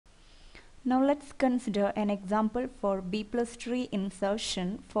Now let's consider an example for B plus tree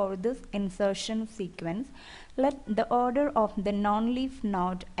insertion. For this insertion sequence, let the order of the non-leaf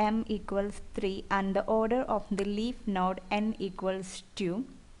node m equals 3 and the order of the leaf node n equals 2.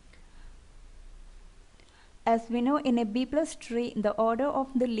 As we know, in a B plus tree, the order of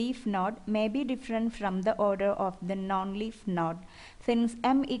the leaf node may be different from the order of the non-leaf node. Since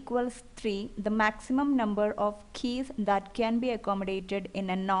m equals 3, the maximum number of keys that can be accommodated in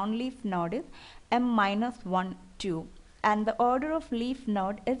a non-leaf node is m minus 1, 2. And the order of leaf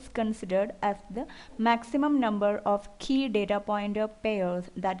node is considered as the maximum number of key data pointer pairs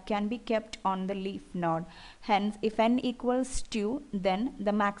that can be kept on the leaf node. Hence, if n equals 2, then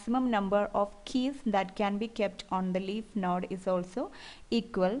the maximum number of keys that can be kept on the leaf node is also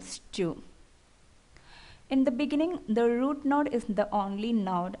equals 2. In the beginning, the root node is the only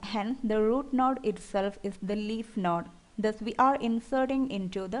node, hence the root node itself is the leaf node. Thus, we are inserting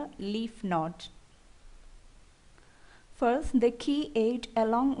into the leaf node. First, the key 8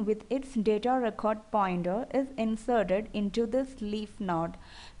 along with its data record pointer is inserted into this leaf node.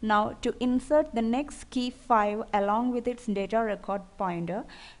 Now, to insert the next key 5 along with its data record pointer,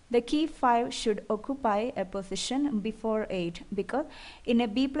 the key 5 should occupy a position before 8 because in a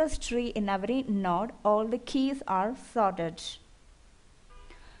B plus tree in every node, all the keys are sorted.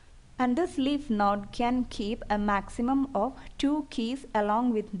 And this leaf node can keep a maximum of 2 keys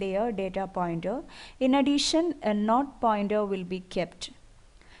along with their data pointer. In addition, a node pointer will be kept.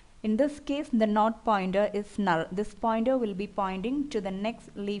 In this case, the node pointer is null. This pointer will be pointing to the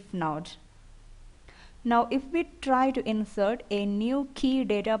next leaf node. Now, if we try to insert a new key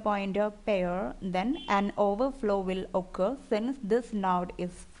data pointer pair, then an overflow will occur since this node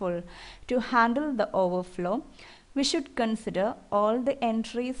is full. To handle the overflow, we should consider all the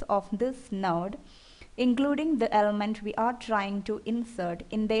entries of this node, including the element we are trying to insert,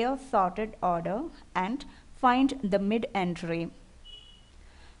 in their sorted order and find the mid entry.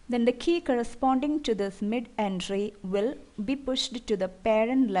 Then the key corresponding to this mid entry will be pushed to the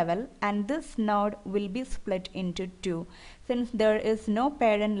parent level and this node will be split into 2. Since there is no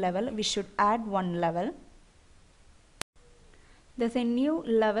parent level, we should add one level. Thus a new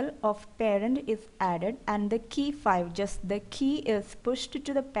level of parent is added and the key 5, just the key, is pushed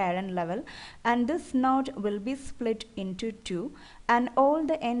to the parent level and this node will be split into 2 and all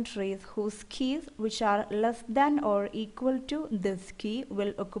the entries whose keys which are less than or equal to this key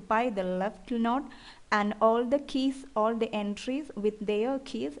will occupy the left node and all the entries with their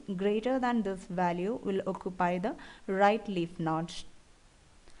keys greater than this value will occupy the right leaf node.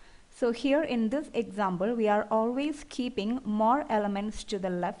 So here in this example, we are always keeping more elements to the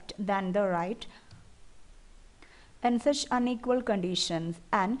left than the right in such unequal conditions,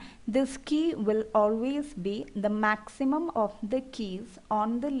 and this key will always be the maximum of the keys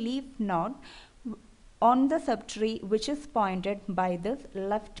on the leaf node on the subtree which is pointed by this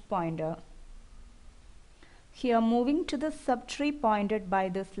left pointer. Here, moving to the subtree pointed by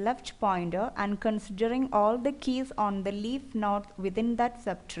this left pointer and considering all the keys on the leaf node within that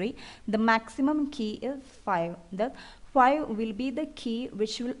subtree, the maximum key is 5. Thus, 5 will be the key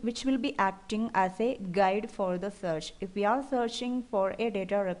which will be acting as a guide for the search. If we are searching for a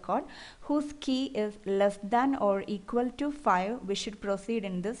data record whose key is less than or equal to 5, we should proceed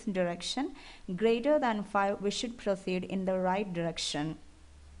in this direction. Greater than 5, we should proceed in the right direction.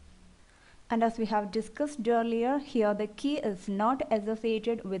 And as we have discussed earlier, here the key is not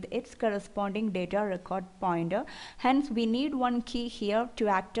associated with its corresponding data record pointer. Hence, we need one key here to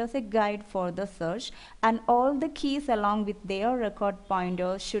act as a guide for the search, and all the keys along with their record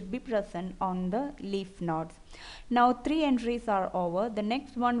pointers should be present on the leaf nodes. Now, 3 entries are over. The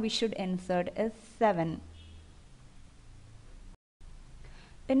next one we should insert is 7.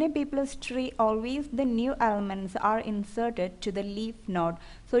 In a B plus tree, always the new elements are inserted to the leaf node.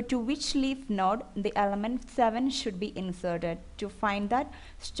 So to which leaf node the element 7 should be inserted? To find that,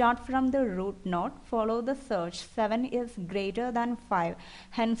 start from the root node, follow the search. 7 is greater than 5.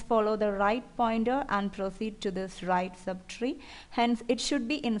 Hence follow the right pointer and proceed to this right subtree. Hence it should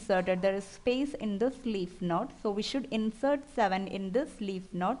be inserted. There is space in this leaf node. So we should insert 7 in this leaf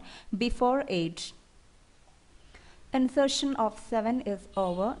node before 8. Insertion of 7 is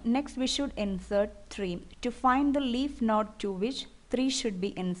over. Next we should insert 3. To find the leaf node to which 3 should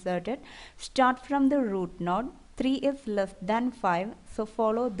be inserted, start from the root node. 3 is less than 5, so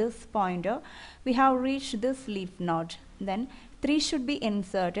follow this pointer. We have reached this leaf node. Then 3 should be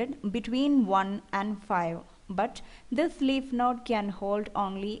inserted between 1 and 5. But this leaf node can hold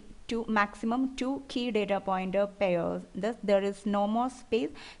only maximum 2 key data pointer pairs. Thus there is no more space.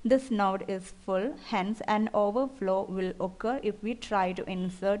 This node is full. Hence an overflow will occur if we try to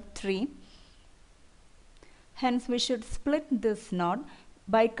insert 3. Hence we should split this node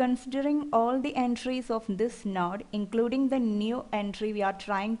by considering all the entries of this node, including the new entry we are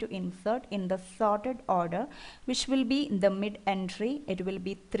trying to insert in the sorted order, which will be the mid entry. It will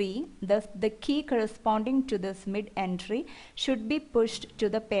be 3. Thus the key corresponding to this mid entry should be pushed to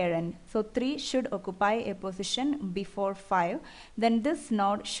the parent. So 3 should occupy a position before 5. Then this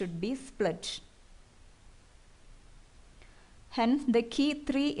node should be split. Hence, the key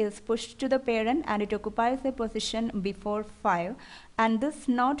 3 is pushed to the parent and it occupies a position before 5, and this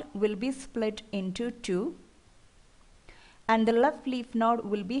node will be split into 2, and the left leaf node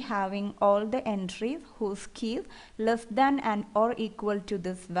will be having all the entries whose keys less than and or equal to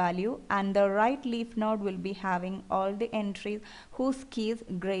this value, and the right leaf node will be having all the entries whose keys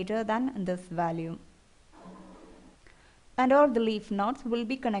greater than this value. And all the leaf nodes will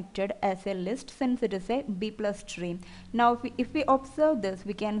be connected as a list since it is a B plus tree. Now if we observe this,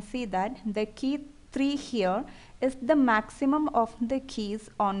 we can see that the key 3 here is the maximum of the keys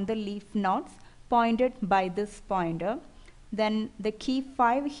on the leaf nodes pointed by this pointer. Then the key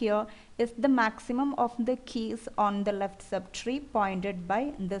 5 here is the maximum of the keys on the left subtree pointed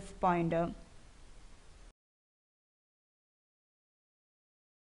by this pointer.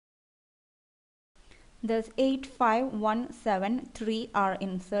 Thus 8, 5, 1, 7, 3 are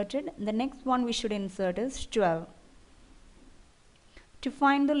inserted. The next one we should insert is 12. To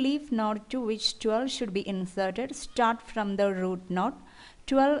find the leaf node to which 12 should be inserted, start from the root node.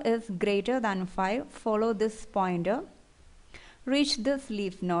 12 is greater than 5. Follow this pointer. Reach this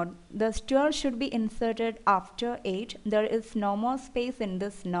leaf node. Thus 12 should be inserted after 8. There is no more space in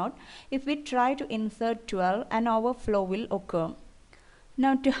this node. If we try to insert 12, an overflow will occur.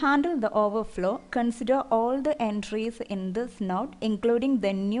 Now to handle the overflow, consider all the entries in this node, including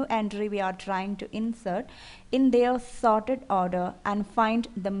the new entry we are trying to insert, in their sorted order and find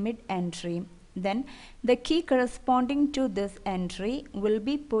the mid entry. Then the key corresponding to this entry will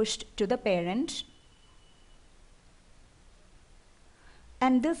be pushed to the parent,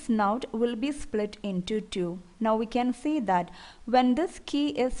 and this node will be split into 2. Now we can see that when this key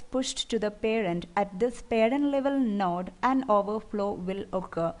is pushed to the parent, at this parent level node, an overflow will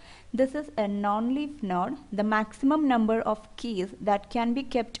occur. This is a non-leaf node. The maximum number of keys that can be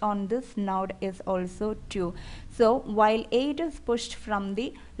kept on this node is also 2. So while 8 is pushed from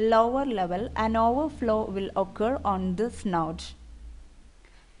the lower level, an overflow will occur on this node.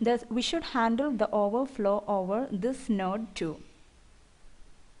 Thus we should handle the overflow over this node too.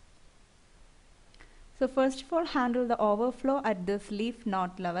 So first of all, handle the overflow at this leaf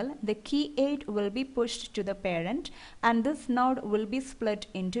node level. The key 8 will be pushed to the parent and this node will be split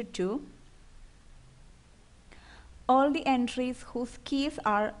into 2. All the entries whose keys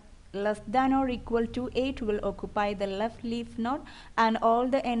are less than or equal to 8 will occupy the left leaf node, and all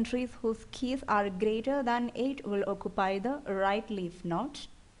the entries whose keys are greater than 8 will occupy the right leaf node.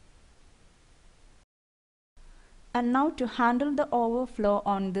 And now to handle the overflow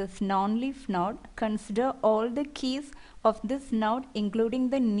on this non-leaf node, consider all the keys of this node,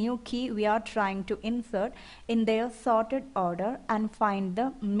 including the new key we are trying to insert, in their sorted order and find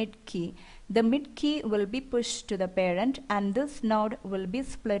the mid key. The mid key will be pushed to the parent and this node will be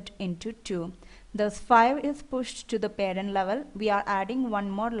split into 2. Thus 5 is pushed to the parent level. We are adding one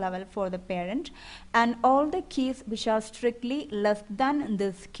more level for the parent, and all the keys which are strictly less than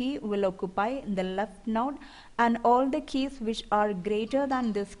this key will occupy the left node, and all the keys which are greater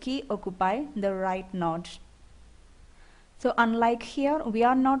than this key occupy the right node. So unlike here, we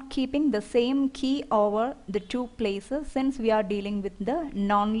are not keeping the same key over the two places since we are dealing with the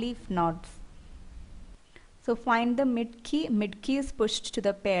non-leaf nodes. So find the mid key. Mid key is pushed to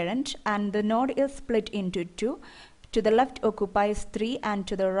the parent and the node is split into 2. To the left occupies 3 and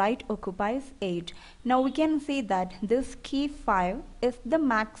to the right occupies 8. Now we can see that this key 5 is the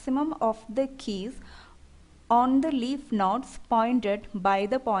maximum of the keys on the leaf nodes pointed by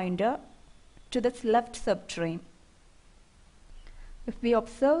the pointer to this left subtree. If we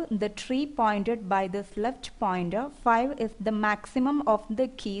observe the tree pointed by this left pointer, 5 is the maximum of the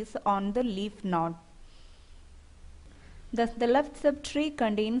keys on the leaf node. Thus the left subtree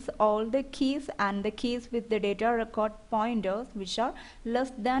contains all the keys and the keys with the data record pointers which are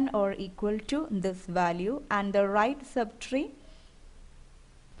less than or equal to this value, and the right subtree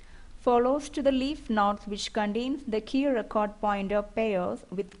follows to the leaf nodes which contains the key record pointer pairs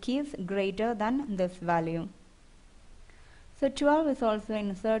with keys greater than this value. So 12 is also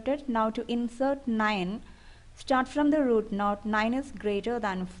inserted. Now to insert 9, Start from the root node. 9 is greater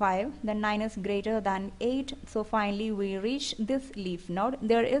than 5, then 9 is greater than 8. So finally we reach this leaf node.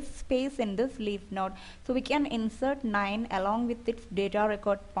 There is space in this leaf node. So we can insert 9 along with its data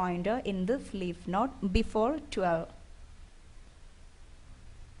record pointer in this leaf node before 12.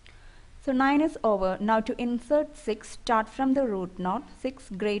 So 9 is over. Now to insert 6, start from the root node.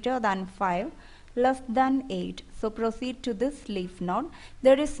 6 greater than 5, less than 8. So proceed to this leaf node.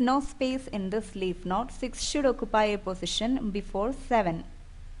 There is no space in this leaf node. 6 should occupy a position before 7.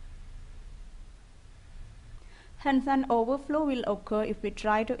 Hence an overflow will occur if we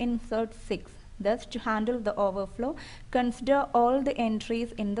try to insert 6. Thus, to handle the overflow, consider all the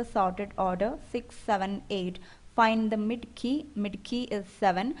entries in the sorted order 6, 7, 8. Find the mid key. Mid key is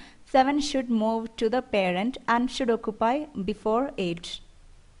 7. 7 should move to the parent and should occupy before 8.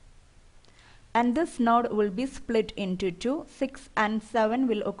 And this node will be split into two. 6 and 7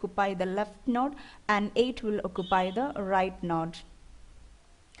 will occupy the left node and 8 will occupy the right node.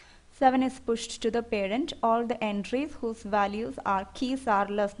 7 is pushed to the parent. All the entries whose values are keys are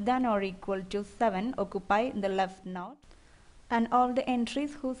less than or equal to 7 occupy the left node. And all the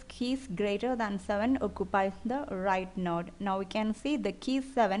entries whose keys greater than 7 occupy the right node. Now we can see the key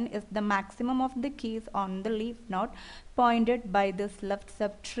 7 is the maximum of the keys on the leaf node pointed by this left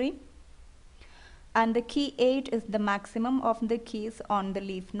subtree. And the key 8 is the maximum of the keys on the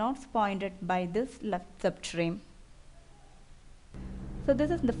leaf nodes pointed by this left subtree. So this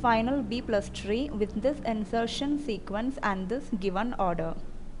is the final B plus tree with this insertion sequence and this given order.